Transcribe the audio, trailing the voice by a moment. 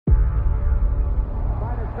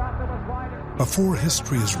Before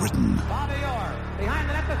history is written,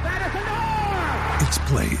 it's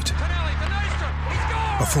played.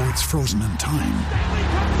 Before it's frozen in time,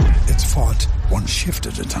 it's fought one shift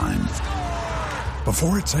at a time.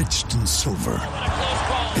 Before it's etched in silver,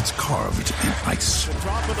 it's carved in ice.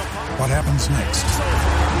 What happens next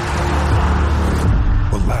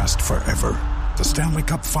will last forever. The Stanley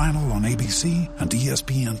Cup Final on ABC and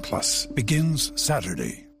ESPN Plus begins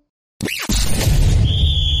Saturday.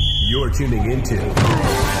 You're tuning into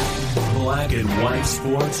Black and White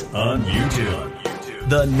Sports on YouTube.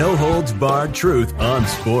 The no-holds-barred truth on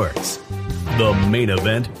sports. The main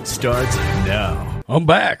event starts now. I'm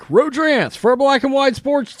back. Rodrance for Black and White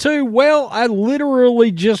Sports 2. Well, I literally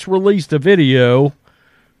just released a video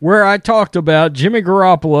where I talked about Jimmy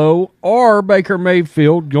Garoppolo or Baker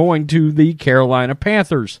Mayfield going to the Carolina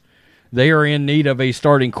Panthers. They are in need of a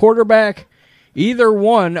starting quarterback. Either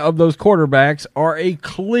one of those quarterbacks are a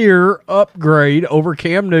clear upgrade over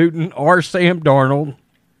Cam Newton or Sam Darnold.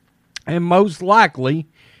 And most likely,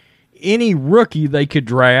 any rookie they could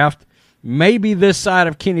draft, maybe this side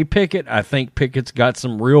of Kenny Pickett. I think Pickett's got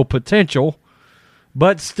some real potential.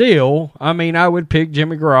 But still, I mean, I would pick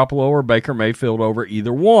Jimmy Garoppolo or Baker Mayfield over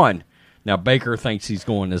either one. Now, Baker thinks he's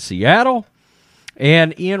going to Seattle.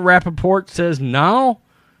 And Ian Rappaport says, no,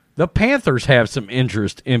 the Panthers have some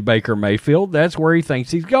interest in Baker Mayfield. That's where he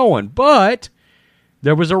thinks he's going. But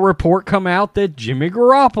there was a report come out that Jimmy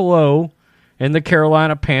Garoppolo and the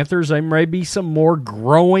Carolina Panthers, there may be some more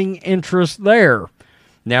growing interest there.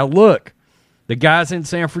 Now, look, the guys in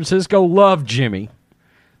San Francisco love Jimmy.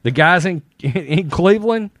 The guys in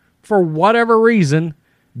Cleveland, for whatever reason,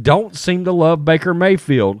 don't seem to love Baker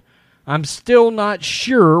Mayfield. I'm still not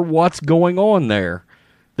sure what's going on there.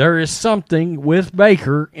 There is something with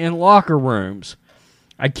Baker in locker rooms.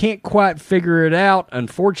 I can't quite figure it out.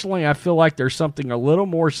 Unfortunately, I feel like there's something a little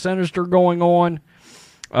more sinister going on.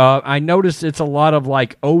 I noticed it's a lot of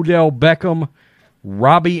like Odell Beckham,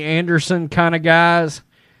 Robbie Anderson kind of guys,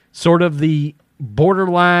 sort of the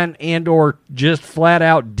borderline and or just flat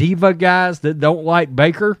out diva guys that don't like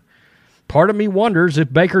Baker. Part of me wonders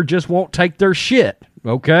if Baker just won't take their shit,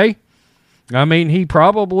 okay? I mean, he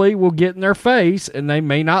probably will get in their face and they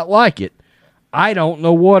may not like it. I don't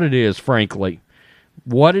know what it is, frankly.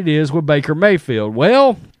 What it is with Baker Mayfield.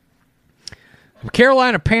 Well,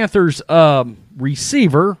 Carolina Panthers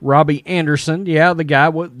receiver, Robbie Anderson, the guy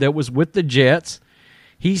that was with the Jets.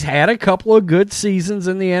 He's had a couple of good seasons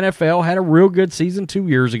in the NFL, had a real good season 2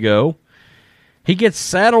 years ago. He gets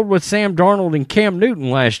saddled with Sam Darnold and Cam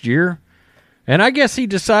Newton last year, and I guess he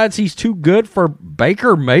decides he's too good for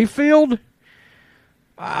Baker Mayfield.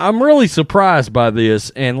 I'm really surprised by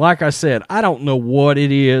this, and like I said, I don't know what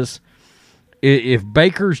it is. If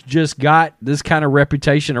Baker's just got this kind of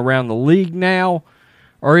reputation around the league now,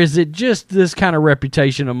 or is it just this kind of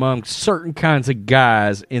reputation among certain kinds of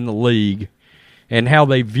guys in the league and how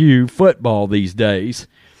they view football these days?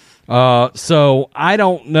 So I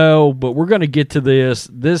don't know, but we're going to get to this.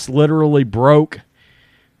 This literally broke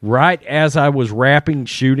right as I was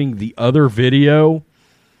shooting the other video.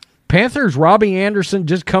 Panthers' Robbie Anderson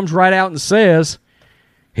just comes right out and says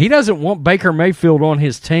he doesn't want Baker Mayfield on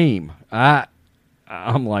his team.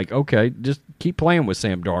 I'm like, okay, just keep playing with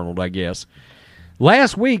Sam Darnold, I guess.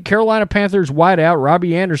 Last week, Carolina Panthers wideout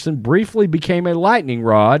Robbie Anderson briefly became a lightning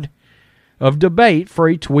rod of debate for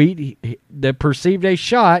a tweet that perceived a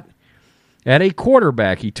shot at a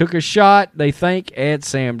quarterback. He took a shot, they think, at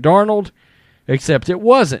Sam Darnold, except it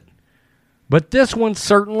wasn't. But this one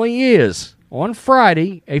certainly is. On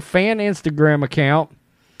Friday, a fan Instagram account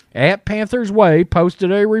at Panthers Way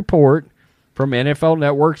posted a report from NFL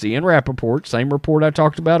Network's Ian Rappaport, same report I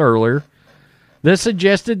talked about earlier, that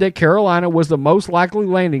suggested that Carolina was the most likely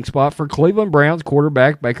landing spot for Cleveland Browns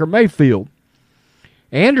quarterback Baker Mayfield.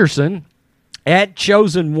 Anderson, at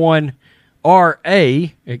Chosen One RA,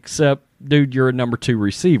 except, dude, you're a number 2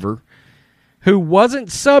 receiver, who wasn't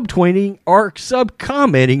subtweeting or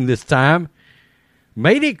sub-commenting this time,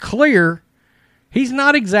 made it clear he's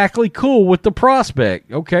not exactly cool with the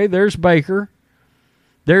prospect. Okay, there's Baker.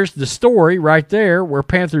 There's the story right there where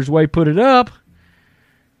Panthers Way put it up.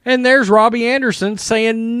 And there's Robbie Anderson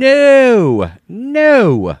saying no.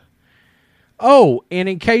 Oh, and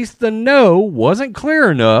in case the no wasn't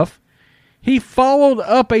clear enough, he followed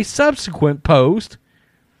up a subsequent post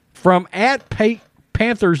from at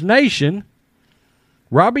Panthers Nation.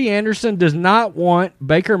 Robbie Anderson does not want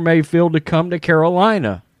Baker Mayfield to come to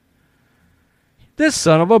Carolina. This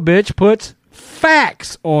son of a bitch puts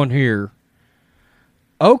facts on here.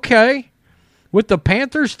 Okay. With the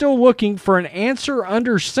Panthers still looking for an answer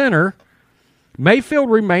under center, Mayfield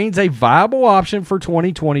remains a viable option for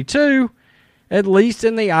 2022, at least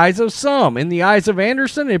in the eyes of some. In the eyes of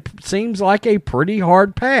Anderson, it seems like a pretty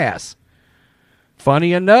hard pass.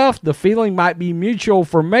 Funny enough, the feeling might be mutual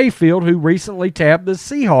for Mayfield, who recently tabbed the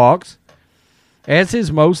Seahawks as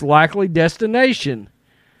his most likely destination.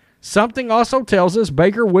 Something also tells us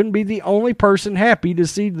Baker wouldn't be the only person happy to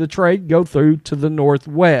see the trade go through to the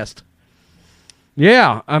Northwest.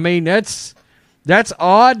 Yeah, I mean, that's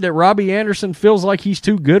odd that Robbie Anderson feels like he's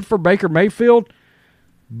too good for Baker Mayfield.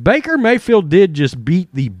 Baker Mayfield did just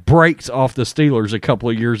beat the brakes off the Steelers a couple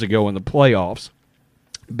of years ago in the playoffs.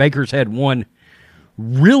 Baker's had one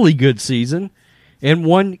really good season and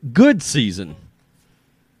one good season.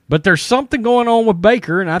 But there's something going on with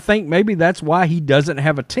Baker, and I think maybe that's why he doesn't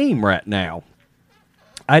have a team right now.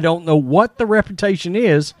 I don't know what the reputation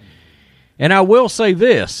is, and I will say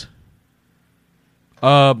this.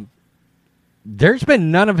 There's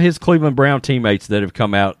been none of his Cleveland Brown teammates that have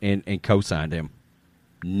come out and co-signed him.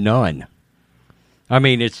 None. I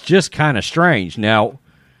mean, it's just kind of strange. Now,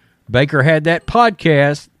 Baker had that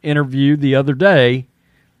podcast interview the other day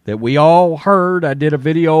that we all heard. I did a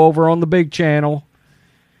video over on the big channel.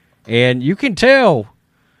 And you can tell,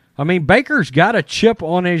 I mean, Baker's got a chip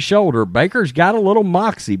on his shoulder. Baker's got a little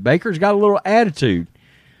moxie. Baker's got a little attitude.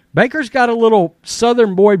 Baker's got a little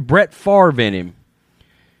Southern boy Brett Favre in him.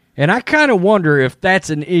 And I kind of wonder if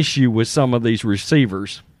that's an issue with some of these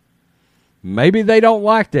receivers. Maybe they don't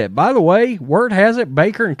like that. By the way, word has it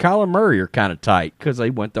Baker and Kyler Murray are kind of tight because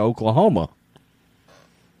they went to Oklahoma.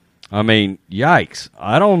 I mean, yikes.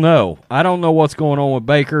 I don't know. I don't know what's going on with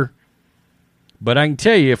Baker. But I can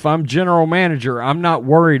tell you, if I'm general manager, I'm not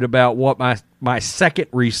worried about what my second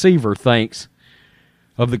receiver thinks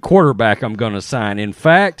of the quarterback I'm going to sign. In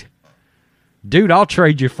fact, dude, I'll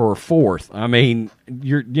trade you for a fourth. I mean,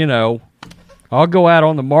 I'll go out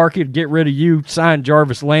on the market, get rid of you, sign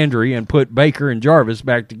Jarvis Landry, and put Baker and Jarvis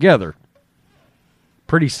back together.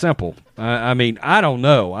 Pretty simple. I mean, I don't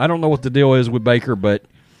know. I don't know what the deal is with Baker, but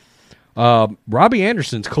Robbie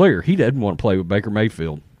Anderson's clear. He doesn't want to play with Baker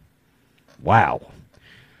Mayfield. Wow.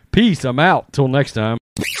 Peace. I'm out. Till next time.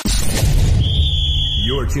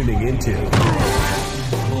 You're tuning into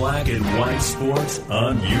Black and White Sports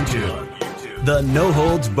on YouTube. The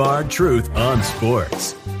no-holds-barred truth on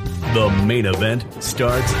sports. The main event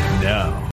starts now.